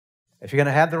If you're going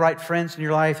to have the right friends in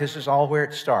your life, this is all where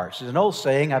it starts. There's an old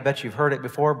saying, I bet you've heard it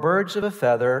before, birds of a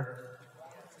feather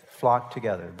flock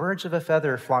together. Birds of a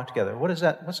feather flock together. What's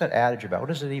that adage about? What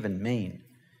does it even mean?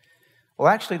 Well,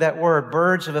 actually, that word,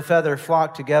 birds of a feather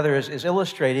flock together, is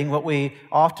illustrating what we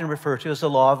often refer to as the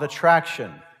law of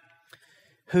attraction.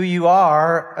 Who you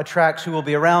are attracts who will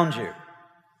be around you.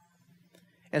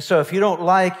 And so if you don't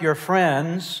like your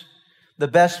friends, the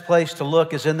best place to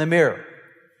look is in the mirror.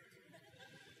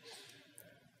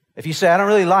 If you say, I don't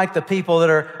really like the people that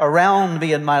are around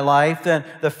me in my life, then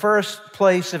the first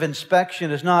place of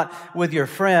inspection is not with your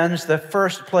friends. The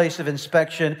first place of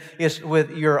inspection is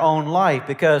with your own life,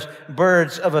 because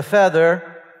birds of a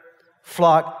feather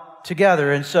flock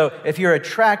together. And so if you're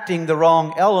attracting the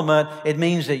wrong element, it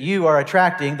means that you are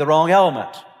attracting the wrong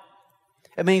element.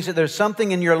 It means that there's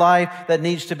something in your life that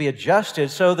needs to be adjusted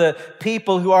so that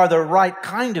people who are the right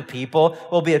kind of people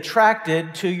will be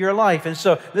attracted to your life. And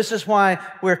so this is why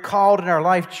we're called in our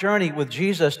life journey with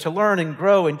Jesus to learn and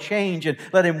grow and change and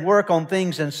let Him work on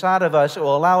things inside of us that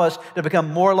will allow us to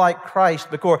become more like Christ,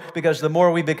 because the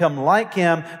more we become like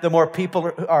Him, the more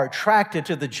people are attracted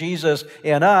to the Jesus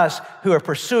in us who are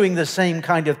pursuing the same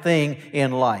kind of thing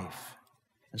in life.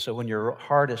 And so when your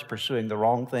heart is pursuing the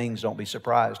wrong things, don't be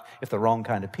surprised if the wrong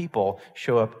kind of people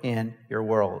show up in your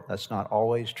world. That's not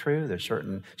always true. There's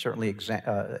certainly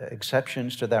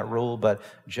exceptions to that rule, but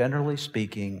generally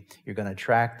speaking, you're going to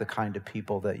attract the kind of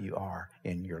people that you are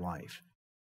in your life.